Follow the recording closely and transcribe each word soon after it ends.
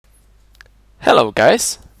Hello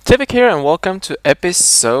guys, Tivik here and welcome to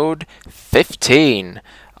episode 15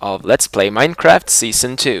 of Let's Play Minecraft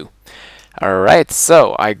Season 2. Alright,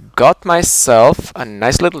 so I got myself a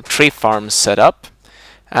nice little tree farm set up,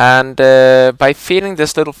 and by feeding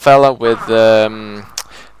this little fella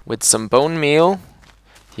with some bone meal,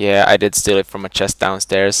 yeah, I did steal it from a chest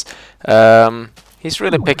downstairs, he's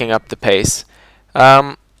really picking up the pace.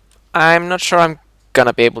 I'm not sure I'm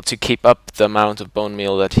gonna be able to keep up the amount of bone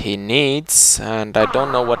meal that he needs, and I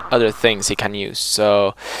don't know what other things he can use,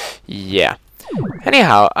 so yeah.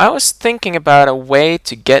 Anyhow, I was thinking about a way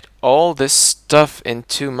to get all this stuff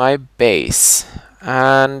into my base,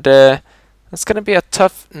 and it's gonna be a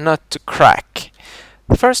tough nut to crack.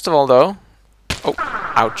 First of all though, oh,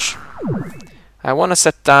 ouch, I want to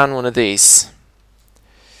set down one of these.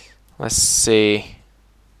 Let's see.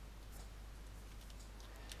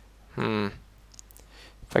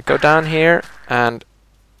 If I go down here and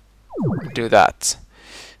do that,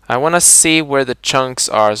 I want to see where the chunks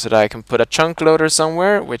are so that I can put a chunk loader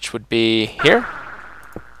somewhere, which would be here.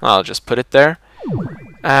 I'll just put it there.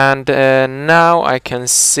 And now I can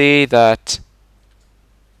see that...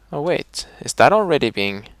 Oh wait, is that already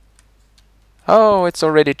being... Oh, it's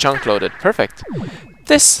already chunk loaded. Perfect.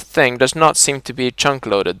 This thing does not seem to be chunk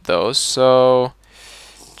loaded though, so...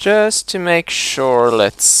 Just to make sure,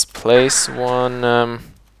 let's place one...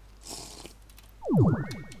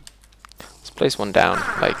 Let's place one down,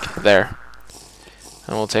 like there.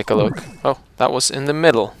 And we'll take a look. Oh, that was in the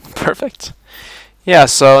middle. Perfect. Yeah,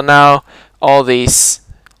 so now all these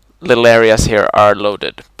little areas here are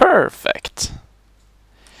loaded. Perfect.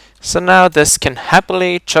 So now this can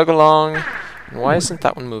happily chug along. Why isn't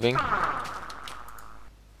that one moving?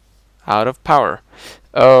 Out of power.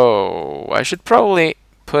 Oh, I should probably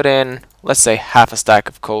put in, let's say, half a stack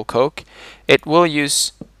of coal coke. It will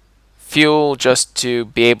use fuel just to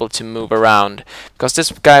be able to move around, because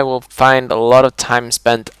this guy will find a lot of time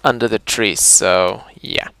spent under the trees, so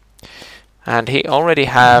yeah. And he already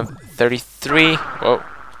have 33. Whoa,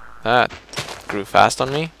 that grew fast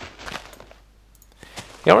on me.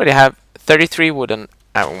 He already have 33 wood and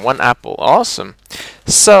 1 apple. Awesome.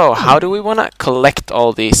 So how do we want to collect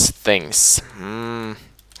all these things? I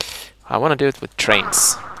want to do it with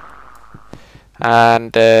trains.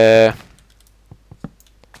 And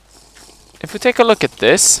if we take a look at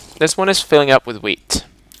this one is filling up with wheat.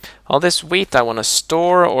 All this wheat I want to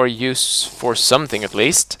store or use for something at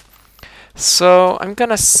least. So I'm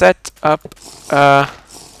gonna set up a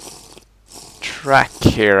track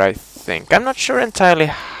here, I think. I'm not sure entirely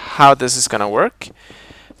how this is gonna work,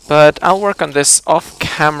 but I'll work on this off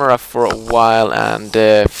camera for a while and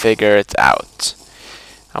figure it out.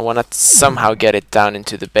 I want to somehow get it down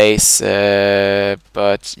into the base,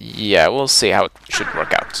 but yeah, we'll see how it should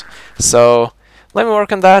work out. So let me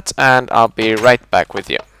work on that and I'll be right back with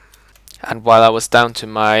you. And while I was down to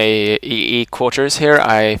my EE quarters here,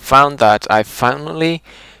 I found that I finally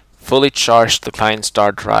fully charged the client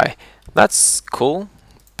star dry. That's cool,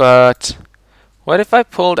 but what if I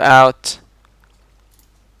pulled out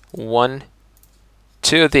 1,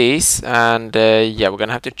 2 of these, and yeah, we're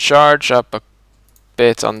gonna have to charge up a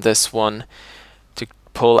bit on this one to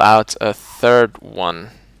pull out a 3rd one.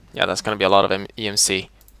 Yeah, that's gonna be a lot of EMC.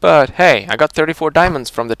 But hey, I got 34 diamonds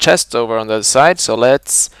from the chest over on the other side, so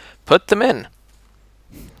let's put them in.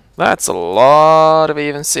 That's a lot of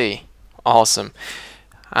EMC. Awesome.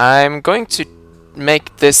 I'm going to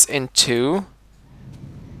make this into...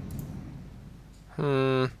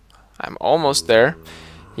 I'm almost there.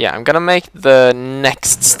 Yeah, I'm gonna make the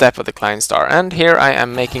next step of the client star, and here I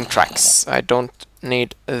am making tracks. I don't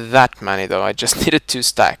need that many though, I just needed 2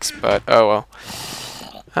 stacks, but oh well.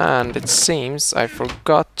 And it seems I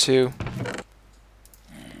forgot to...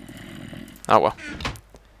 Oh well.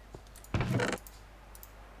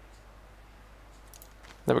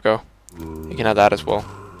 There we go. You can have that as well.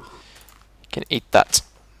 You can eat that.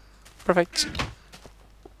 Perfect.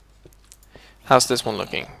 How's this one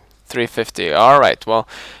looking? 350. Alright, well,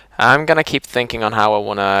 I'm gonna keep thinking on how I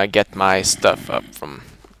wanna get my stuff up from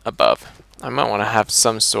above. I might wanna have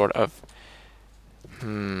some sort of...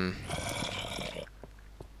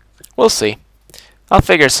 We'll see. I'll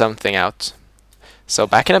figure something out. So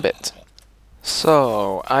back in a bit.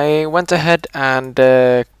 So I went ahead and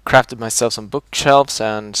crafted myself some bookshelves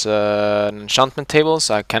and an enchantment table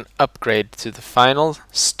so I can upgrade to the final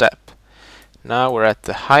step. Now we're at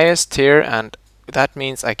the highest tier, and that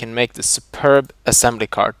means I can make the superb assembly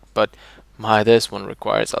cart, but my, this one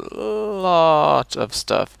requires a lot of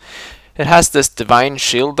stuff. It has this divine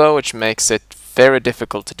shield though, which makes it very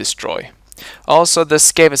difficult to destroy. Also,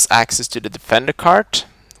 this gave us access to the defender cart,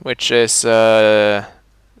 which is very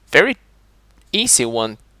easy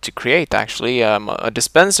one to create actually. A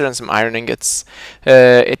dispenser and some iron ingots.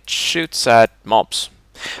 It shoots at mobs.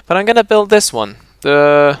 But I'm gonna build this one.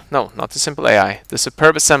 No, not the simple AI. The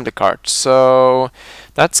superb assembly cart. So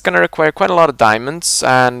that's gonna require quite a lot of diamonds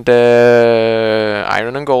and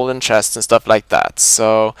iron and golden chests and stuff like that.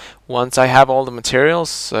 So once I have all the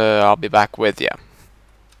materials, I'll be back with you.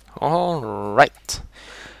 Alright.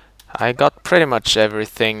 I got pretty much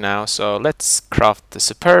everything now, so let's craft the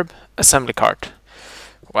superb assembly cart.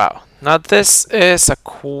 Wow. Now this is a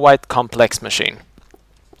quite complex machine.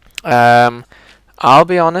 I'll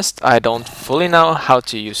be honest, I don't fully know how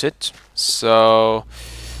to use it, so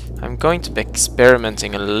I'm going to be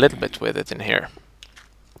experimenting a little bit with it in here.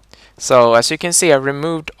 So as you can see, I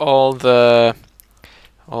removed all the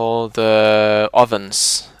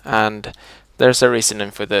ovens, and there's a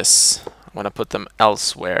reasoning for this. I'm gonna put them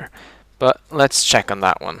elsewhere, but let's check on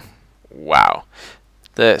that one. Wow,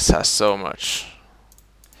 this has so much.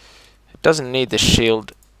 It doesn't need the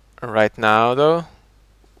shield right now though.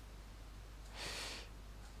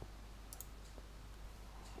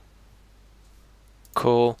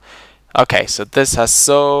 Cool. Okay, so this has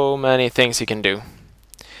so many things you can do.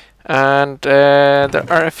 And there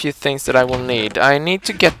are a few things that I will need. I need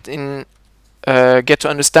to get to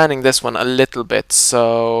understanding this one a little bit,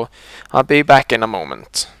 so I'll be back in a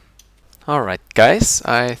moment. Alright guys,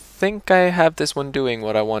 I think I have this one doing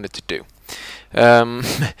what I wanted to do.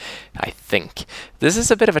 I think. This is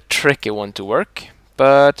a bit of a tricky one to work,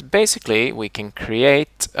 but basically we can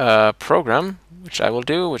create a program, which I will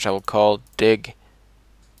do, which I will call dig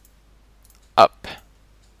up.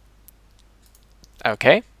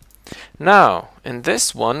 Okay. Now, in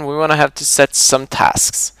this one, we want to have to set some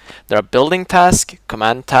tasks. There are building tasks,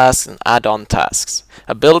 command tasks, and add-on tasks.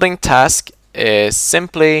 A building task is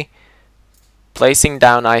simply placing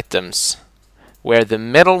down items, where the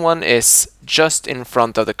middle one is just in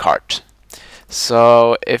front of the cart.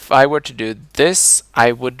 So, if I were to do this,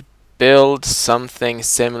 I would build something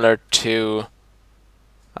similar to...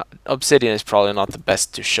 obsidian is probably not the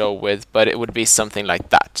best to show with, but it would be something like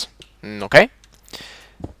that. Okay?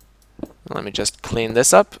 Let me just clean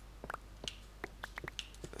this up.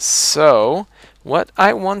 So, what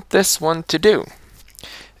I want this one to do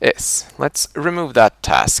is, let's remove that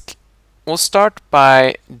task. We'll start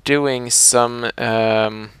by doing some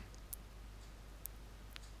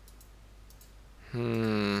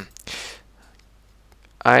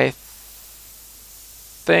I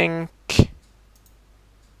think,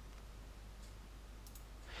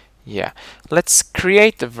 yeah, let's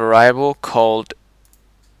create a variable called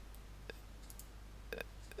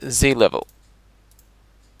z-level.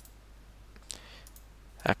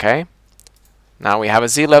 Okay, now we have a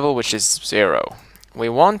z-level which is 0. We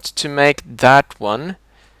want to make that one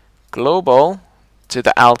global to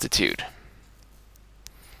the altitude.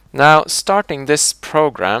 Now, starting this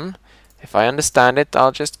program, if I understand it,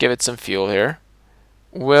 I'll just give it some fuel here.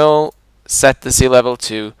 We'll set the z-level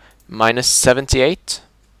to -78.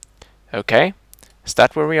 Okay, is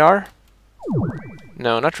that where we are?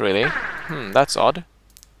 No, not really. That's odd.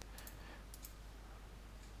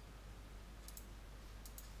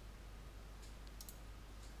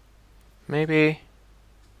 Maybe...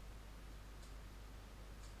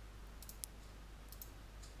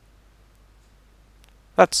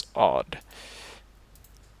 that's odd.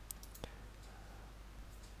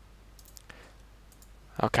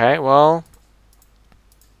 Okay, well...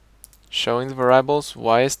 showing the variables,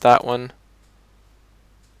 why is that one...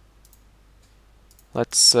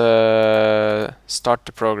 let's start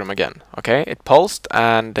the program again. Okay, it pulsed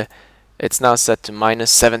and it's now set to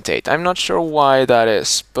 -78. I'm not sure why that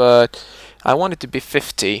is, but I want it to be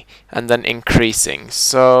 50 and then increasing.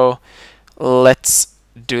 So let's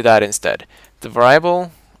do that instead. The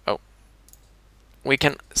variable, we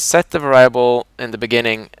can set the variable in the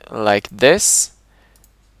beginning like this.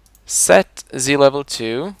 Set z-level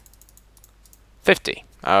to 50.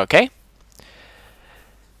 Okay.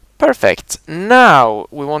 Perfect. Now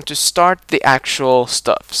we want to start the actual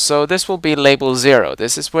stuff. So this will be label 0.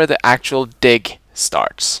 This is where the actual dig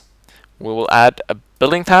starts. We will add a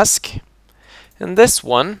building task. In this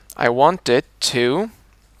one, I want it to,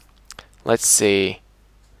 let's see,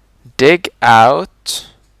 dig out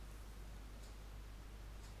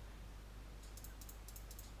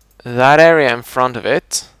that area in front of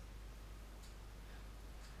it.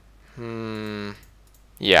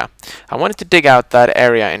 Yeah, I wanted to dig out that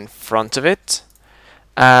area in front of it,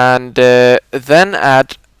 and then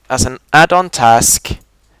add as an add-on task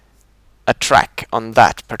a track on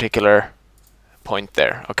that particular point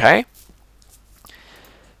there. Okay.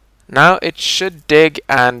 Now it should dig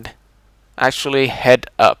and actually head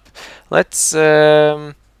up. Let's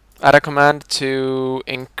add a command to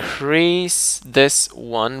increase this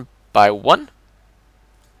 1 by 1.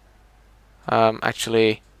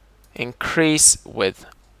 Actually, increase with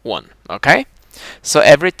 1. Okay? So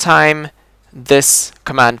every time this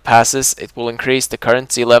command passes, it will increase the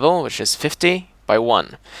current Z level, which is 50, by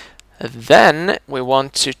 1. Then we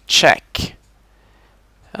want to check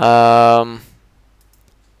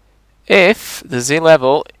if the Z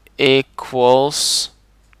level equals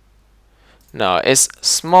is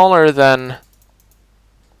smaller than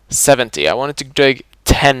 70. I wanted to dig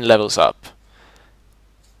 10 levels up.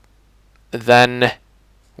 Then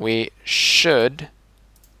we should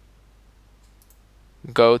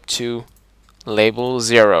go to label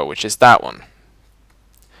 0, which is that one.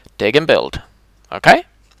 Dig and build. Okay?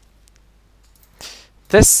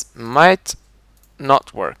 This might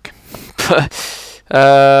not work.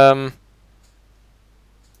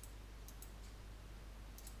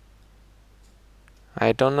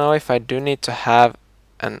 I don't know if I do need to have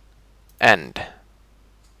an end.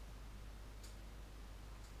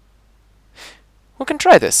 We can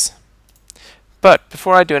try this. But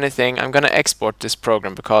before I do anything, I'm going to export this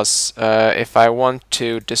program because if I want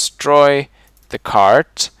to destroy the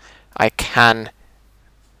cart, I can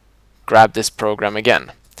grab this program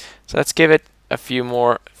again. So let's give it a few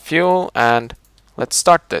more fuel and let's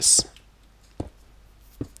start this.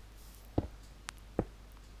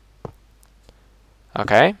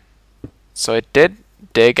 Okay, so it did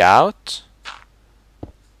dig out.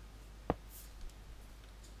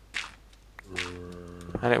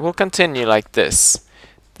 And it will continue like this.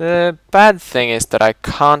 The bad thing is that I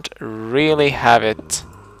can't really have it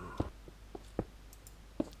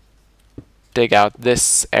dig out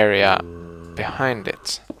this area behind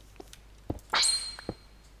it.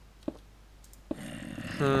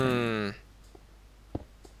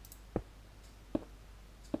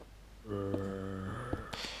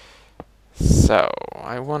 So,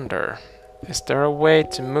 I wonder, is there a way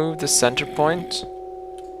to move the center point?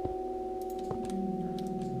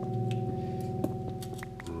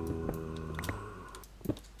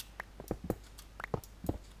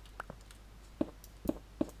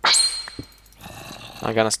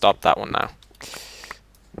 I'm gonna stop that one now.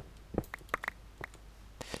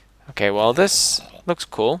 Okay, well this looks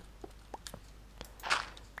cool,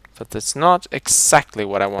 but it's not exactly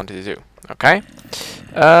what I wanted to do. Okay,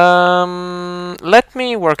 let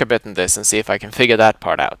me work a bit on this and see if I can figure that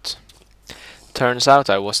part out. Turns out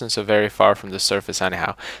I wasn't so very far from the surface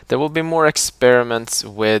anyhow. There will be more experiments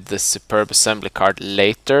with the superb assembly card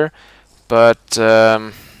later, but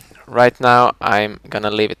right now I'm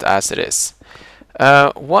gonna leave it as it is.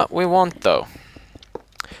 What we want though,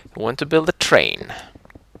 we want to build a train.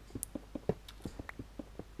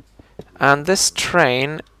 And this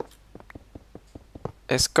train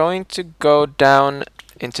is going to go down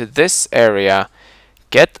into this area,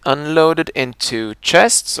 get unloaded into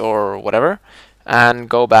chests or whatever, and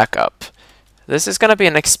go back up. This is going to be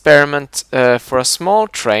an experiment for a small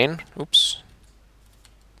train. Oops.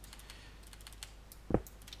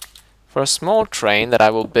 For a small train that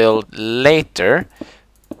I will build later.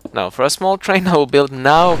 No, for a small train I will build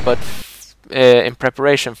now, but in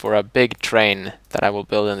preparation for a big train that I will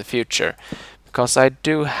build in the future. Because I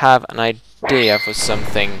do have an idea for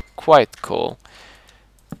something quite cool.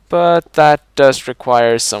 But that does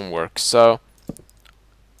require some work. So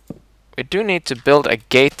we do need to build a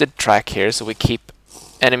gated track here so we keep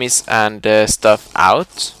enemies and stuff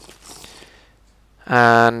out.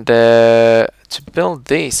 And to build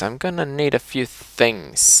these, I'm gonna need a few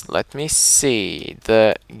things. Let me see.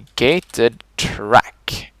 The gated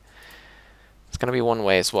track. It's gonna be one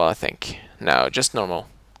way as well, I think. No, just normal.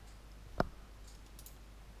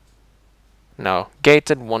 No,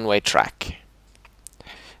 gated one-way track.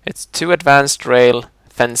 It's 2 advanced rail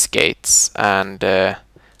fence gates, and I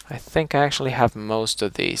think I actually have most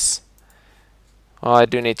of these. Well, I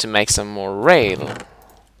do need to make some more rail.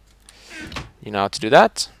 You know how to do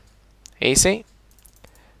that? Easy.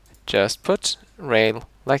 Just put rail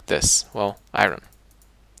like this. Well, iron.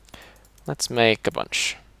 Let's make a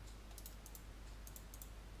bunch.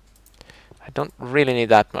 I don't really need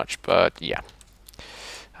that much, but yeah.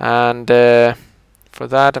 And for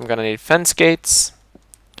that I'm gonna need fence gates.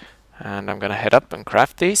 And I'm gonna head up and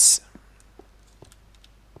craft these.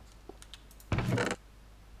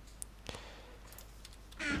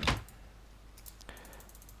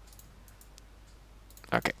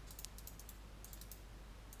 Okay.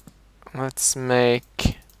 Let's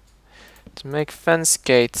make... To make fence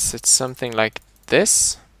gates, it's something like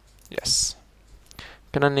this. Yes.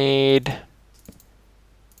 Gonna need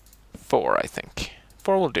 4, I think.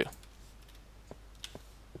 4 will do.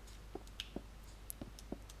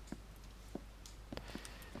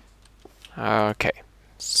 Okay,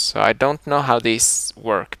 so I don't know how these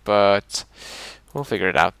work, but we'll figure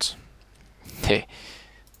it out. Hey,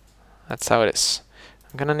 that's how it is.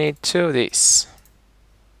 I'm gonna need 2 of these.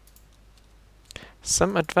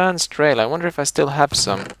 Some advanced rail. I wonder if I still have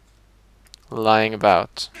some lying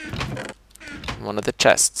about. One of the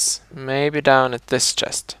chests. Maybe down at this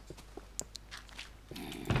chest.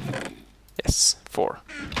 Yes, 4.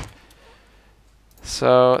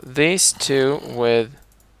 So these 2 with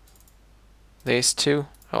these 2.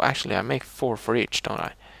 Oh, actually, I make 4 for each, don't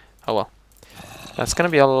I? Oh well. That's gonna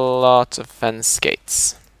be a lot of fence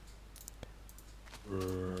gates.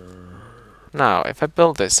 Now, if I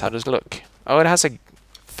build this, how does it look? Oh, it has a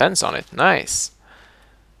fence on it. Nice.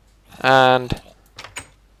 And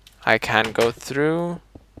I can go through.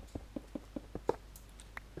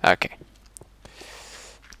 Okay.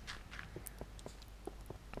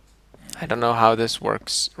 I don't know how this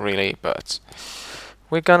works really, but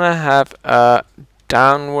we're gonna have a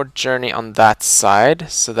downward journey on that side,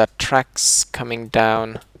 so that trains coming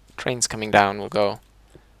down will go.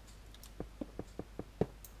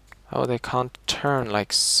 Oh, they can't turn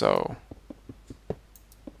like so.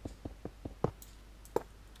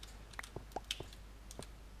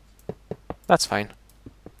 That's fine.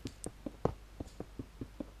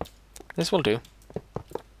 This will do.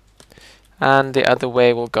 And the other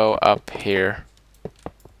way will go up here.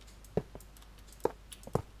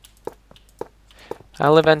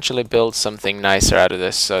 I'll eventually build something nicer out of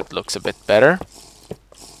this so it looks a bit better.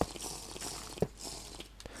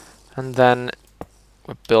 And then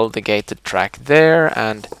we build the gated track there,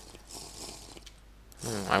 and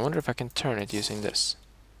I wonder if I can turn it using this.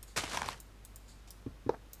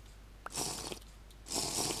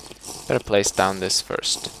 Better place down this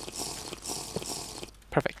first.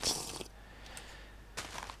 Perfect.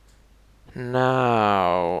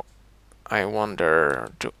 Now, I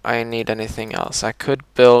wonder, do I need anything else? I could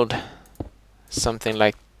build something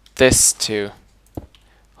like this to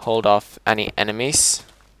hold off any enemies.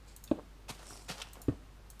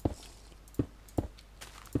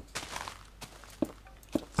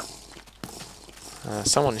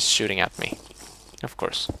 Someone is shooting at me, of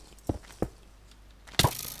course.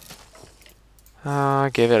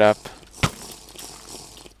 Give it up.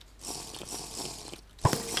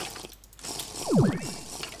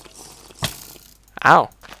 Ow!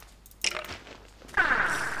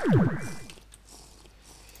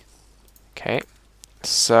 Okay,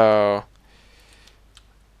 so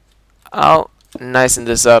I'll nicen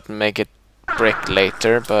this up and make it brick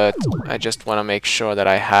later, but I just want to make sure that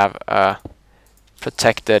I have a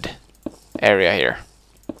protected area here.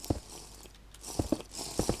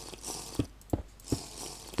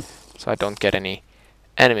 So I don't get any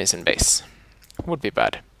enemies in base. Would be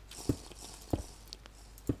bad.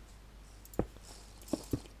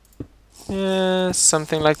 Yeah,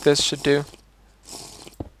 something like this should do.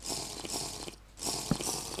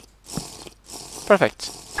 Perfect.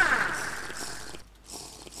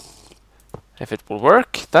 If it will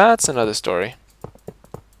work, that's another story.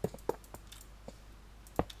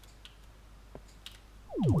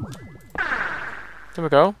 There we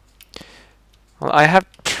go. Well, I have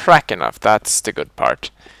track enough, that's the good part.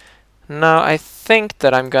 Now, I think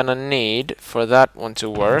that I'm gonna need, for that one to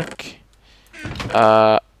work, do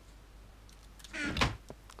I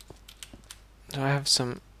have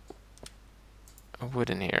some wood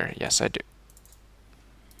in here? Yes, I do.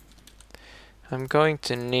 I'm going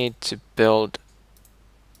to need to build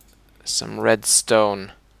some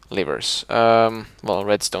redstone levers. Well,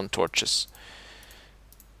 redstone torches.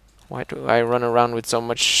 Why do I run around with so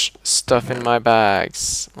much stuff in my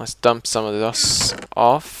bags? Let's dump some of this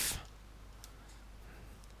off.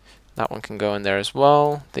 That one can go in there as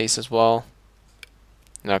well. These as well.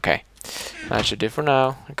 Okay. That should do for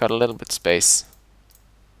now. I got a little bit of space.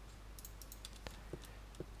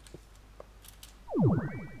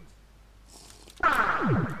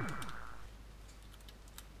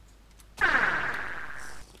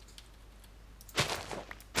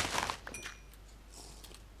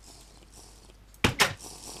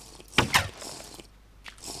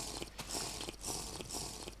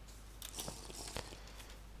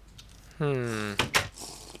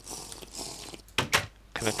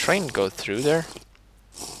 Can a train go through there?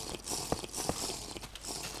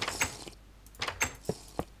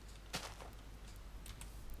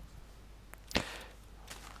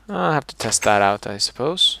 I'll have to test that out, I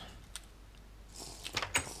suppose.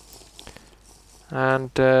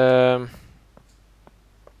 And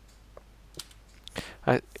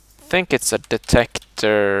I think it's a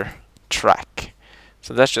detector track.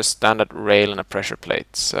 So that's just standard rail and a pressure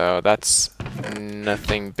plate. So that's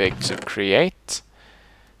nothing big to create.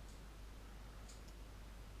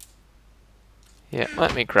 Yeah,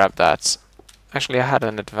 let me grab that. Actually, I had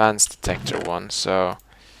an advanced detector one, so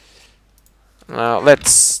now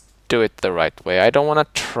let's do it the right way. I don't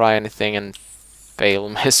want to try anything and fail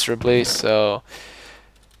miserably, so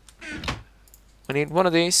we need one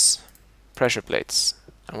of these pressure plates,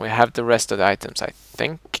 and we have the rest of the items, I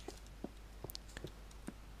think.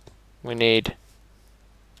 We need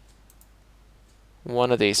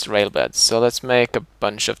one of these rail beds, so let's make a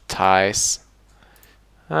bunch of ties.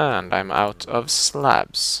 And I'm out of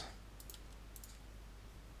slabs.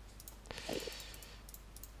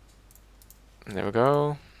 There we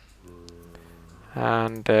go.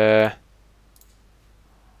 And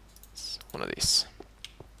one of these.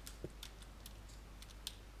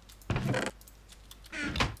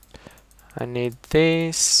 I need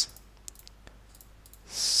these.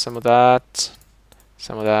 Some of that,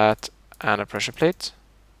 and a pressure plate.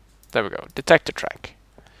 There we go. Detector track.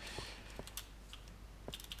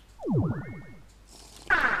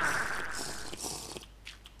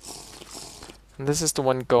 And this is the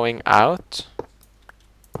one going out.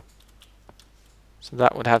 So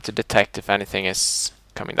that would have to detect if anything is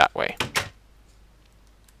coming that way.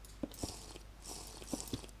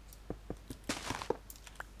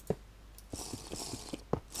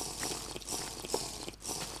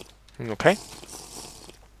 Okay.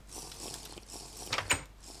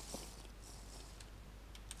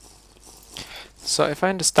 So if I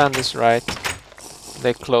understand this right,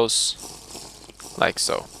 they close like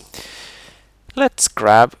so. Let's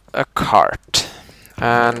grab a cart,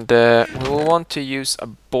 and we will want to use a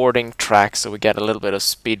boarding track so we get a little bit of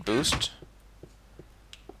speed boost.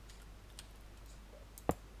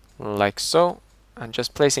 Like so, and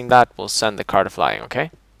just placing that will send the cart flying,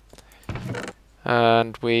 okay?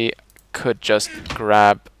 And we could just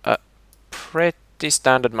grab a pretty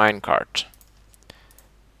standard minecart.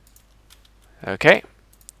 Okay,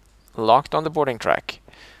 locked on the boarding track.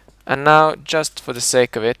 And now, just for the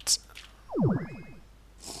sake of it,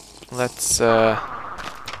 let's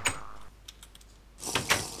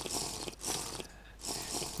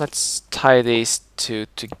tie these two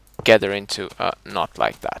together into a knot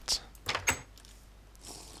like that.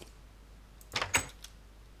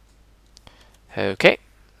 Okay.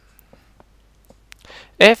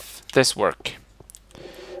 If this works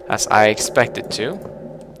as I expect it to,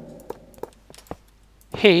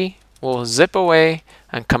 he will zip away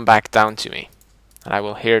and come back down to me, and I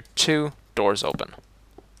will hear 2 doors open.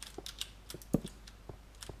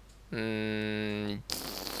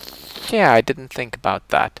 Yeah, I didn't think about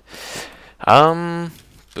that.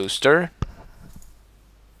 Booster.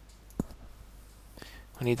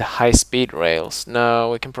 We need the high-speed rails.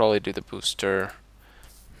 No, we can probably do the booster.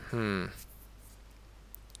 A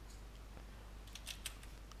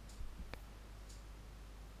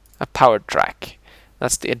powered track.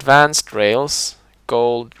 That's the advanced rails.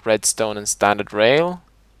 Gold, redstone, and standard rail.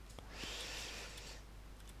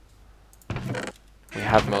 We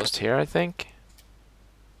have most here, I think.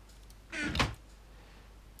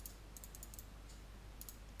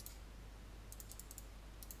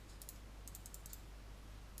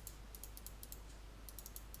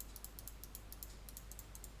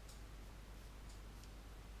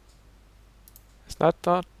 Is that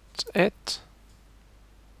not it?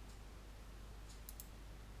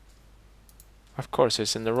 Of course,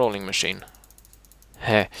 it's in the rolling machine.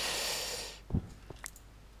 Heh.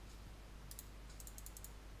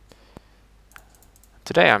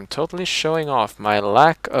 Today I'm totally showing off my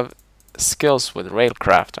lack of skills with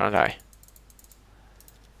Railcraft, aren't I?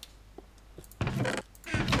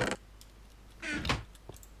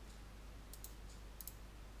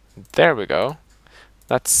 There we go.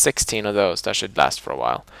 That's 16 of those. That should last for a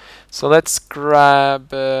while. So let's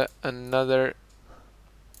grab another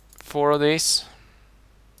 4 of these.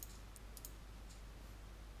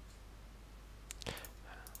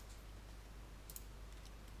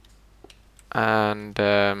 And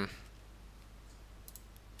that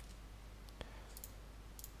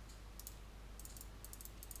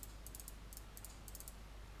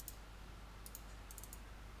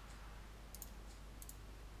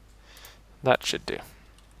should do.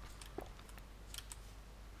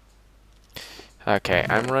 Okay,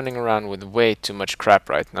 I'm running around with way too much crap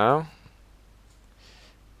right now.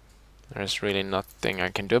 There's really nothing I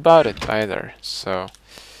can do about it either. So,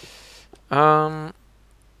 the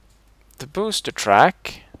booster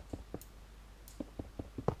track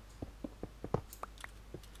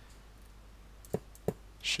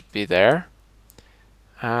should be there.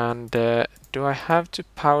 And do I have to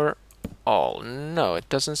power all? No, it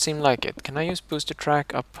doesn't seem like it. Can I use booster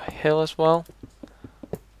track uphill as well?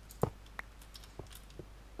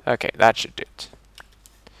 Okay, that should do it.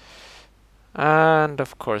 And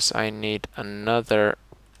of course I need another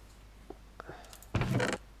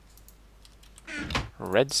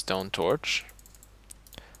redstone torch.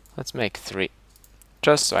 Let's make 3,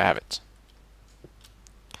 just so I have it.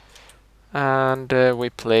 And we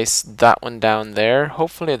place that one down there.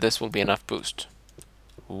 Hopefully this will be enough boost.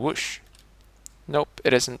 Whoosh. Nope,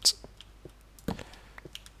 it isn't.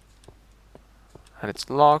 And it's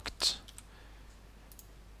locked.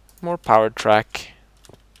 More power track.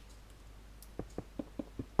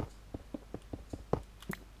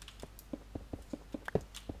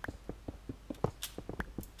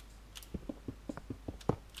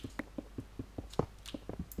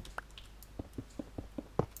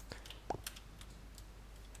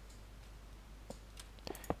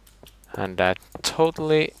 And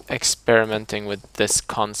totally experimenting with this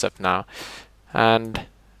concept now. And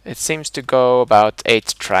it seems to go about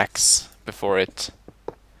 8 tracks before it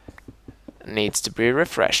needs to be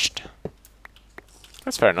refreshed.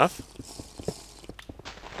 That's fair enough.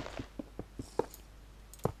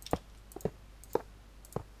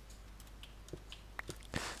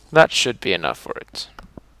 That should be enough for it.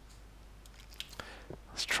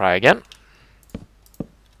 Let's try again.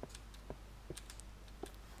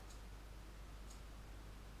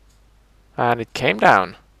 And it came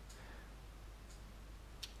down.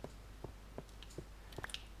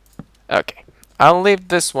 Okay, I'll leave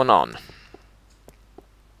this one on.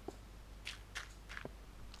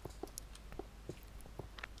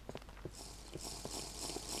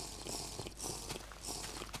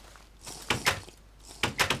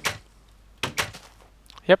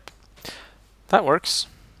 Yep, that works.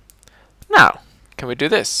 Now, can we do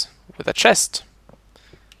this with a chest?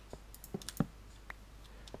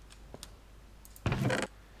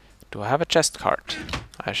 Do I have a chest cart?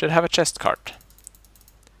 I should have a chest cart.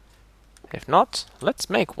 If not, let's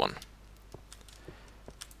make one.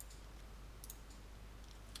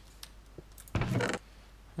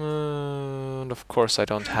 And of course I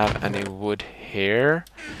don't have any wood here,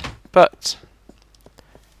 but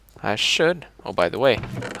I should. Oh, by the way,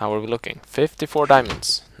 how are we looking? 54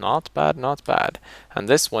 diamonds. Not bad, not bad. And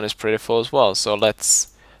this one is pretty full as well, so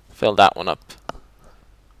let's fill that one up.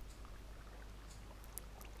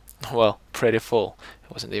 Well, pretty full.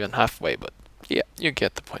 It wasn't even halfway, but yeah, you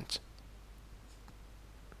get the point.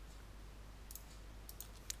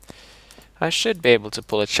 I should be able to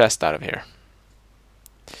pull a chest out of here.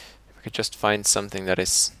 If I could just find something that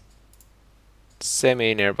is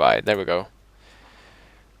semi-nearby. There we go.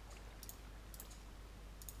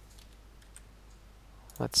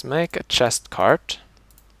 Let's make a chest cart.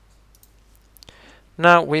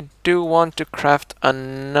 Now we do want to craft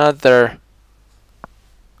another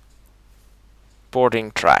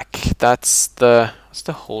boarding track. That's the... what's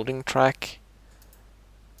the holding track?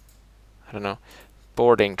 I don't know.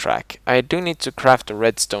 Boarding track. I do need to craft a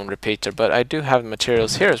redstone repeater, but I do have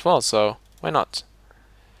materials here as well, so why not?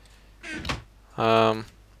 What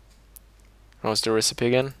was the recipe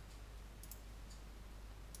again?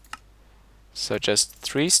 So just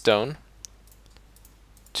 3 stone,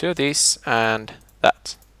 2 of these, and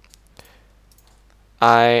that.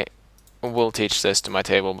 I will teach this to my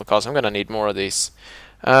table because I'm gonna need more of these.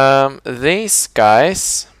 These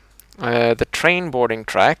guys, the train boarding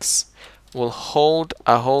tracks, will hold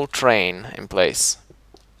a whole train in place.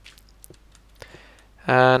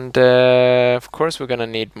 And of course we're gonna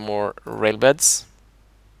need more rail beds.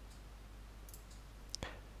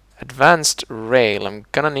 Advanced rail, I'm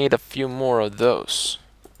gonna need a few more of those.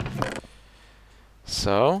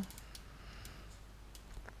 So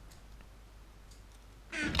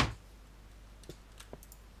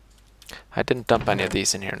I didn't dump any of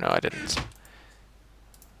these in here. No, I didn't.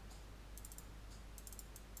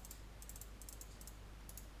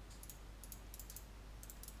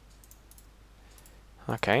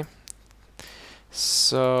 Okay.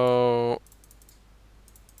 So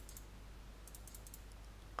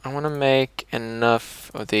I want to make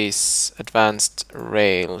enough of these advanced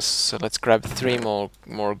rails. So let's grab 3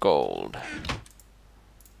 more gold.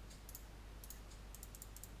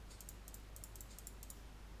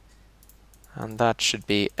 And that should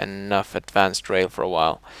be enough advanced rail for a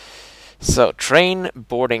while. So, train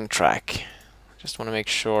boarding track. Just want to make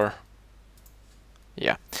sure.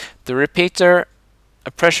 Yeah. The repeater,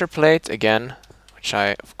 a pressure plate again, which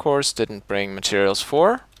I, of course, didn't bring materials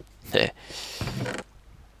for.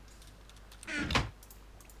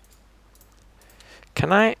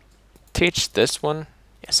 Can I teach this one?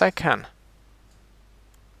 Yes, I can.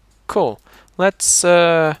 Cool. Let's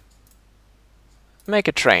make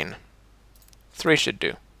a train. 3 should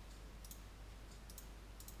do.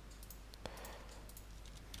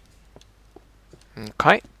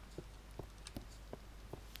 Okay.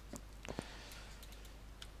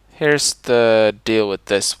 Here's the deal with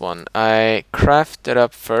this one. I crafted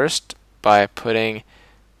up first by putting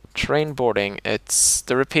train boarding. It's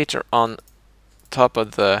the repeater on top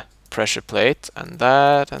of the pressure plate, and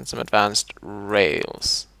that, and some advanced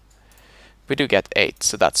rails. We do get 8,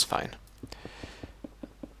 so that's fine.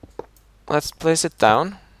 Let's place it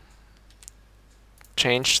down,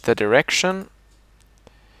 change the direction,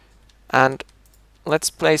 and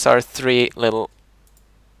let's place our 3 little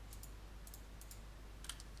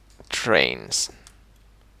trains.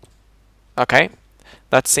 Okay,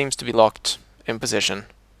 that seems to be locked in position.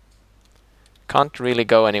 Can't really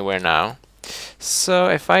go anywhere now. So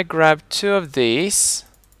if I grab 2 of these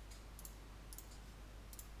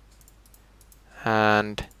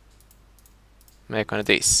and make one of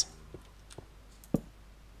these,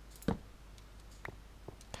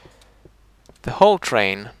 the whole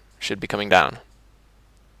train should be coming down.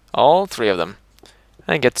 All 3 of them.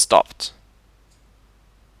 And get stopped.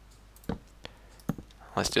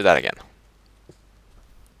 Let's do that again.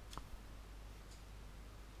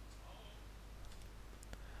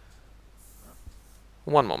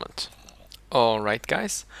 One moment. Alright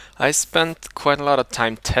guys, I spent quite a lot of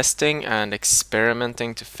time testing and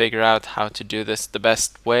experimenting to figure out how to do this the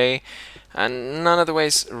best way, and none of the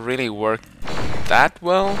ways really worked that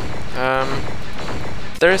well.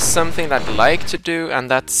 There is something I'd like to do,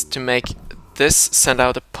 and that's to make this send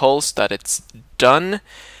out a pulse that it's done.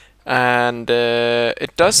 And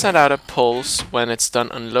it does send out a pulse when it's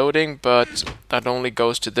done unloading, but that only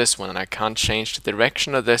goes to this one, and I can't change the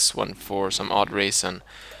direction of this one for some odd reason.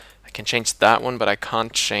 I can change that one, but I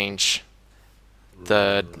can't change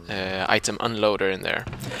the item unloader in there.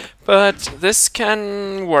 But this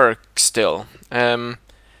can work still.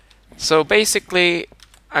 So basically,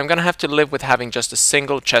 I'm gonna have to live with having just a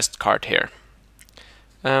single chest cart here.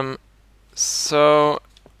 So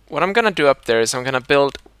what I'm gonna do up there is I'm gonna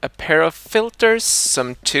build a pair of filters,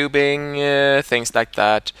 some tubing, things like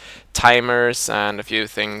that, timers, and a few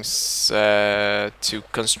things to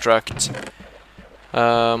construct.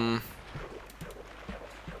 Yeah,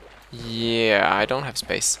 I don't have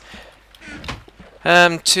space.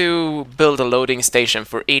 To build a loading station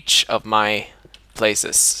for each of my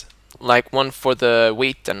places. Like one for the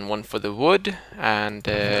wheat and one for the wood, and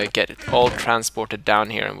get it all transported down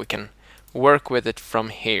here, and we can work with it from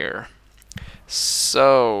here.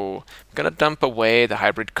 So, I'm gonna dump away the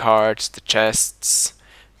hybrid carts, the chests.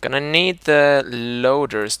 Gonna need the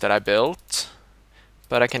loaders that I built,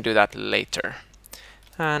 but I can do that later.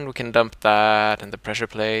 And we can dump that and the pressure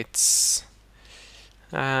plates.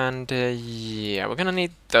 And yeah, we're gonna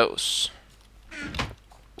need those.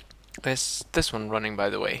 Is this one running, by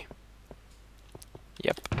the way?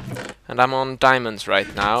 Yep. And I'm on diamonds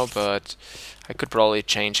right now, but I could probably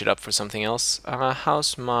change it up for something else.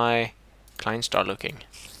 How's my Kleinstar looking?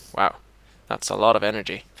 Wow, that's a lot of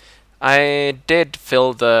energy. I did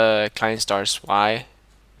fill the Kleinstar's Y,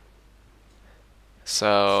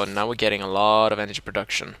 so now we're getting a lot of energy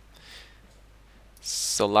production.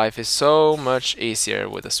 So life is so much easier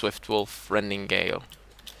with a Swift Wolf Rending Gale.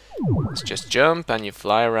 Let's just jump and you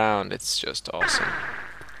fly around. It's just awesome.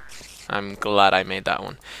 I'm glad I made that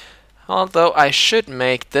one. Although I should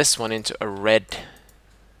make this one into a red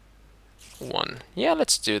one. Yeah,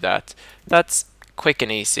 let's do that. That's quick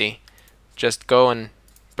and easy. Just go and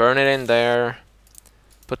burn it in there,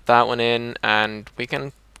 put that one in, and we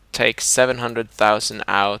can take 700,000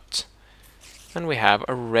 out, and we have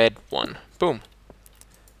a red one. Boom.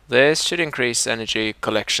 This should increase energy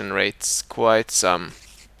collection rates quite some.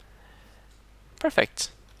 Perfect.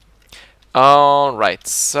 Alright,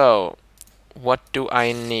 so what do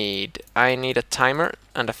I need? I need a timer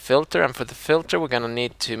and a filter, and for the filter we're gonna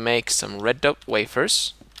need to make some red dope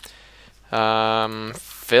wafers.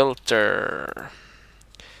 Filter.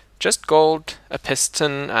 Just gold, a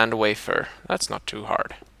piston, and a wafer. That's not too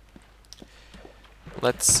hard.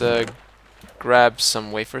 Let's grab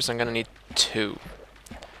some wafers. I'm gonna need 2.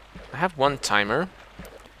 I have 1 timer.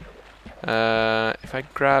 If I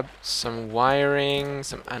grab some wiring,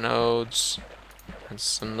 some anodes, and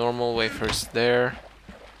some normal wafers there.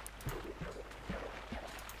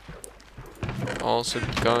 Also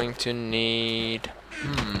going to need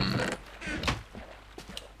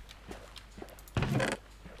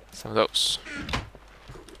some of those.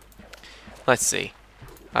 Let's see.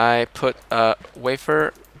 I put a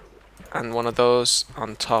wafer and one of those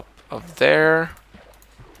on top of there,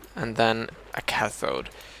 and then a cathode.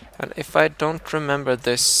 And if I don't remember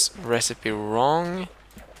this recipe wrong,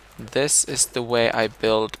 this is the way I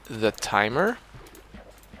build the timer.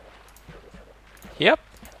 Yep.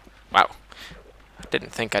 Wow. I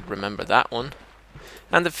didn't think I'd remember that one.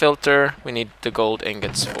 And the filter, we need the gold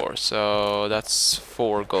ingots for, so that's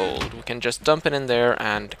 4 gold. We can just dump it in there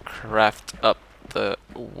and craft up the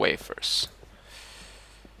wafers.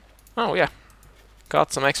 Oh yeah,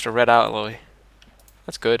 got some extra red alloy.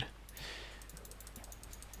 That's good.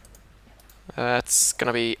 That's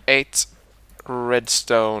gonna be 8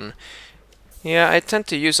 redstone. Yeah, I tend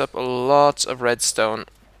to use up a lot of redstone,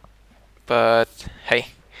 but hey,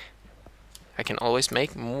 I can always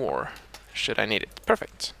make more should I need it.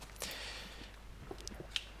 Perfect.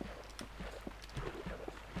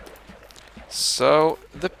 So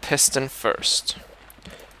the piston first.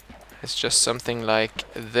 It's just something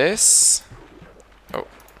like this. Oh.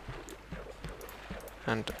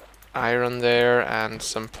 And iron there and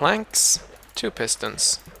some planks. 2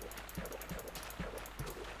 pistons.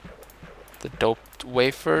 The doped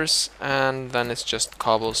wafers, and then it's just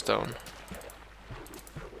cobblestone.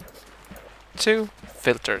 2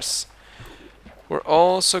 filters. We're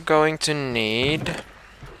also going to need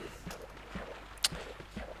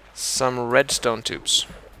some redstone tubes.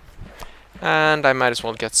 And I might as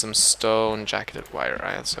well get some stone jacketed wire.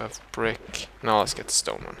 I also have brick. No, let's get the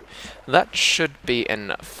stone one. That should be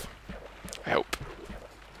enough. I hope.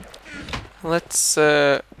 Let's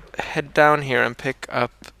head down here and pick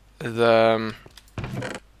up the...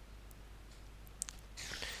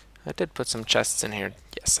 I did put some chests in here.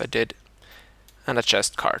 Yes, I did. And a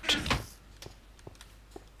chest cart.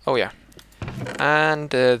 Oh yeah. And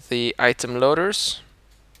the item loaders.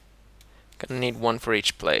 Gonna need 1 for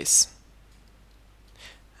each place.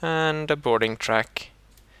 And a boarding track.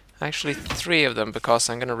 Actually 3 of them, because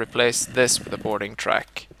I'm gonna replace this with a boarding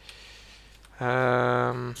track.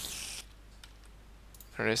 There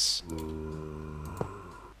it is.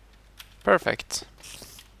 Perfect.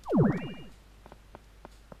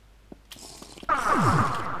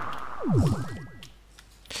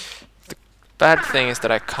 Bad thing is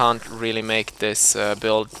that I can't really make this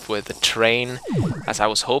build with a train as I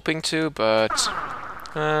was hoping to, but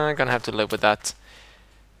I'm gonna have to live with that.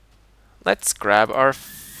 Let's grab our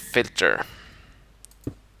filter.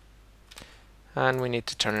 And we need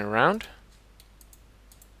to turn it around.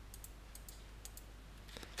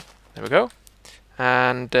 There we go.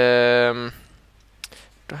 And do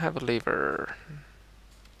I have a lever?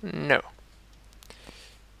 No.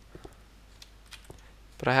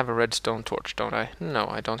 But I have a redstone torch, don't I? No,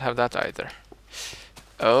 I don't have that either.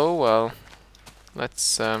 Oh well.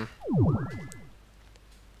 Let's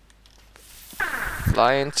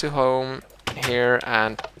fly into home here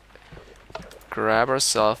and grab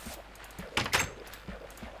ourselves.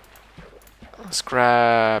 Let's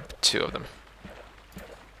grab 2 of them.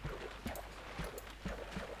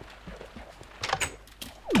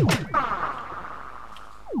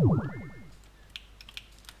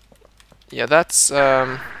 Yeah, that's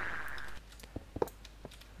gonna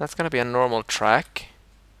be a normal track,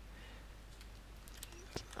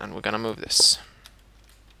 and we're gonna move this.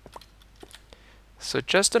 So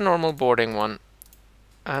just a normal boarding one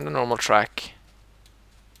and a normal track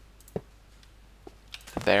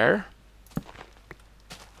there.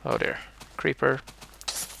 Oh dear, creeper,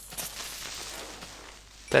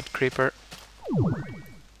 dead creeper.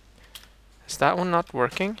 Is that one not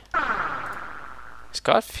working? It's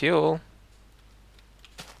got fuel.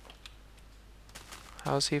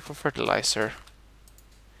 How's he for fertilizer?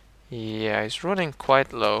 Yeah, he's running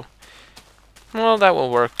quite low. Well, that will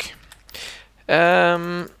work.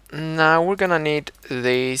 Now we're gonna need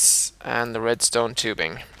these and the redstone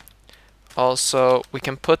tubing. Also, we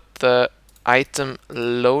can put the item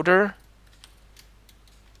loader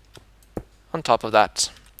on top of that.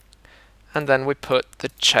 And then we put the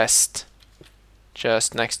chest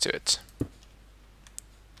just next to it.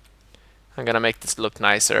 I'm gonna make this look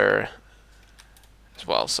nicer as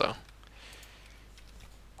well,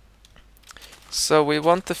 so we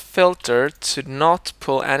want the filter to not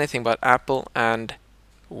pull anything but apple and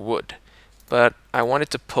wood, but I want it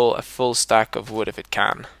to pull a full stack of wood if it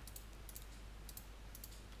can.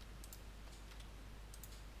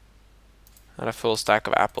 And a full stack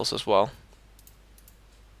of apples as well.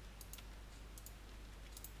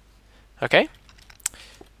 Okay,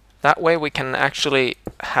 that way we can actually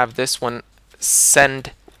have this one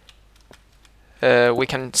send we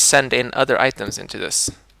can send in other items into this.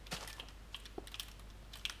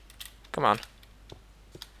 Come on.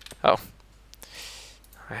 Oh.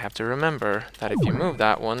 I have to remember that if you move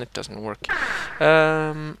that one, it doesn't work.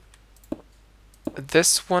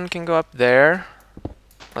 This one can go up there.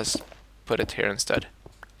 Let's put it here instead.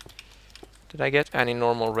 Did I get any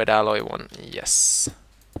normal red alloy one? Yes.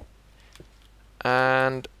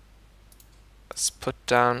 And let's put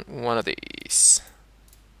down one of these.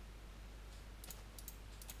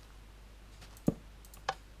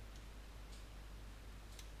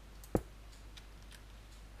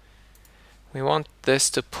 We want this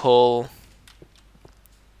to pull.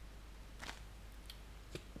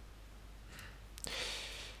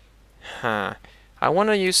 I want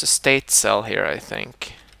to use a state cell here, I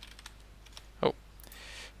think. Oh,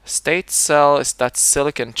 state cell is that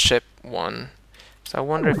silicon chip one. So I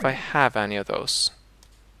wonder if I have any of those.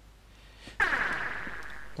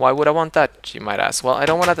 Why would I want that, you might ask? Well, I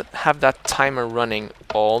don't want to have that timer running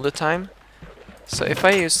all the time. So if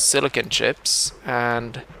I use silicon chips,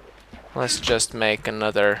 and let's just make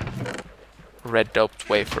another red doped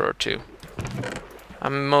wafer or two.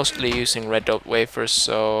 I'm mostly using red doped wafers,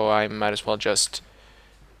 so I might as well just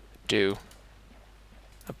do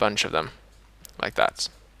a bunch of them, like that.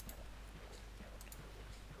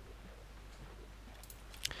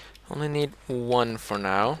 Only need one for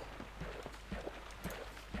now.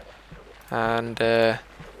 And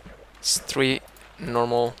it's 3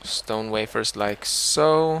 normal stone wafers like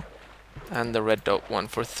so, and the red dope one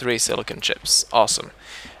for 3 silicon chips. Awesome.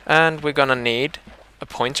 And we're gonna need a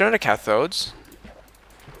pointer and a cathodes.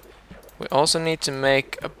 We also need to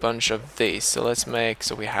make a bunch of these, so let's make,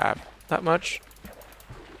 so we have that much.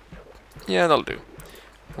 Yeah, that'll do.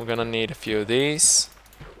 We're gonna need a few of these,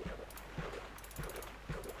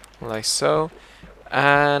 like so,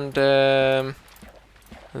 and the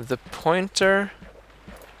pointer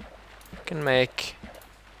can make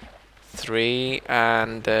 3,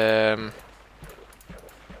 and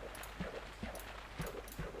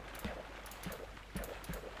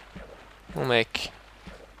we'll make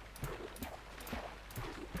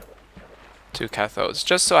 2 cathodes,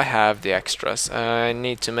 just so I have the extras. I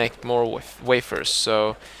need to make more wafers,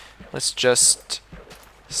 so let's just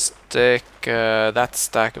stick that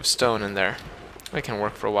stack of stone in there. It can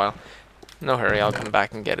work for a while. No hurry, I'll come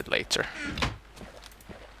back and get it later.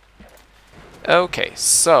 Okay,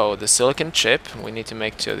 so the silicon chip, we need to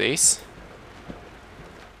make 2 of these.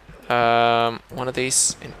 One of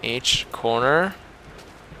these in each corner.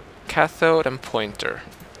 Cathode and pointer.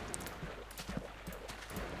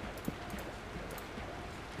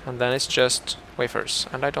 And then it's just wafers,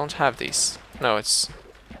 and I don't have these. No, it's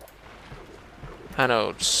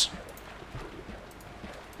anodes.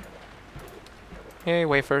 Yay,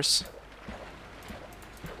 wafers.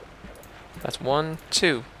 That's 1,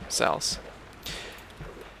 2 cells.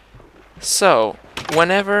 So,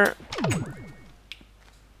 whenever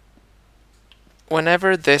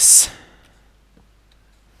this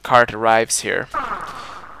cart arrives here,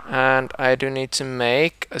 and I do need to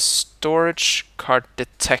make a storage cart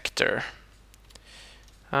detector.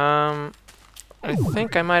 I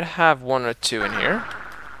think I might have 1 or 2 in here.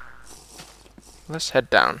 Let's head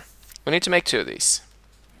down. We need to make 2 of these.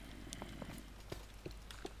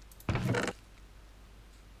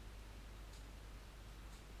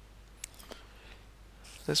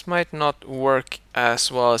 This might not work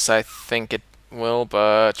as well as I think it will,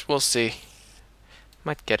 but we'll see.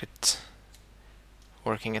 Might get it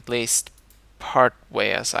working at least part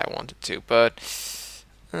way as I want it to, but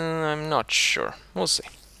I'm not sure. We'll see.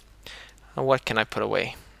 What can I put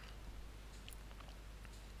away?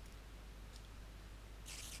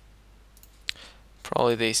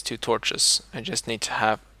 Probably these 2 torches. I just need to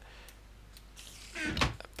have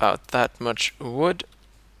about that much wood,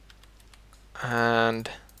 and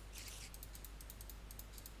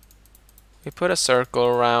we put a circle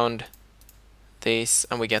around these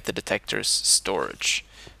and we get the detector's storage.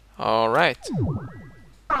 Alright.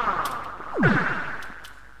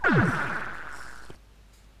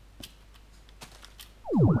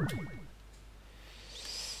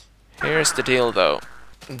 Here's the deal though.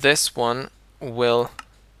 This one will...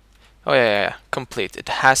 Oh yeah, complete. It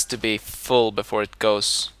has to be full before it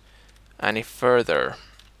goes any further.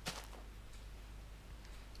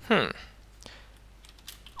 Did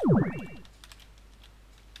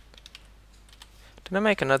I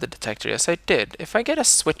make another detector? Yes, I did. If I get a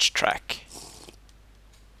switch track,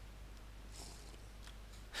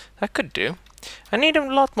 that could do. I need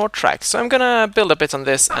a lot more tracks, so I'm gonna build a bit on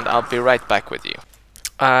this and I'll be right back with you.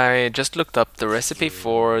 I just looked up the recipe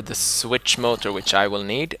for the switch motor which I will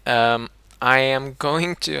need. I am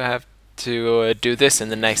going to have to do this in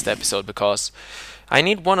the next episode because I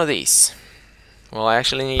need 1 of these. Well, I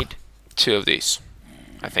actually need 2 of these,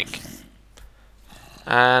 I think.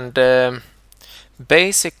 And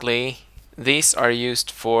basically these are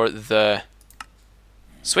used for the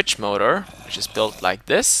switch motor, which is built like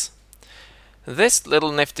this. This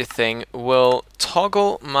little nifty thing will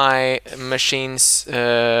toggle my machines,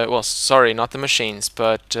 well, sorry, not the machines,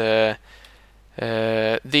 but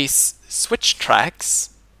these switch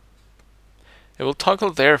tracks. It will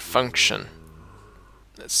toggle their function.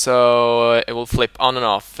 So it will flip on and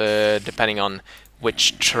off depending on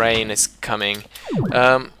which train is coming.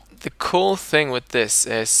 The cool thing with this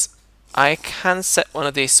is I can set one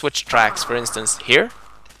of these switch tracks, for instance, here.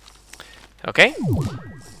 Okay?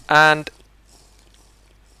 And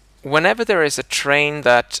whenever there is a train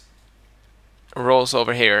that rolls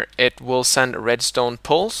over here, it will send a redstone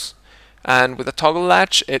pulse, and with a toggle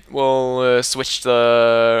latch it will switch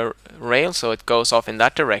the rail so it goes off in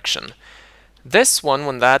that direction. This one,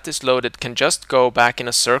 when that is loaded, can just go back in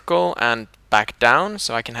a circle and back down,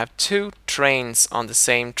 so I can have two trains on the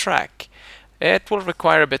same track. It will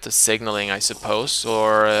require a bit of signaling, I suppose,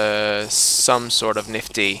 or some sort of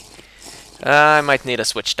nifty. I might need a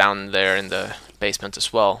switch down there in the basement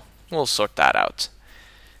as well. We'll sort that out.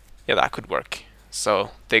 Yeah, that could work.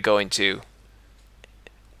 So they go into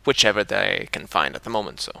whichever they can find at the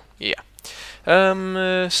moment, so yeah.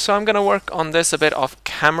 So I'm gonna work on this a bit off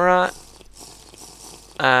camera,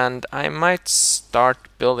 and I might start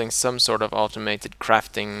building some sort of automated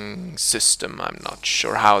crafting system. I'm not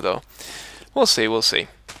sure how though. We'll see, we'll see.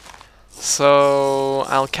 So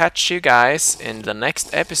I'll catch you guys in the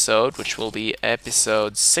next episode, which will be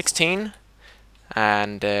episode 16.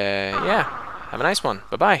 And yeah, have a nice one.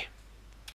 Bye-bye.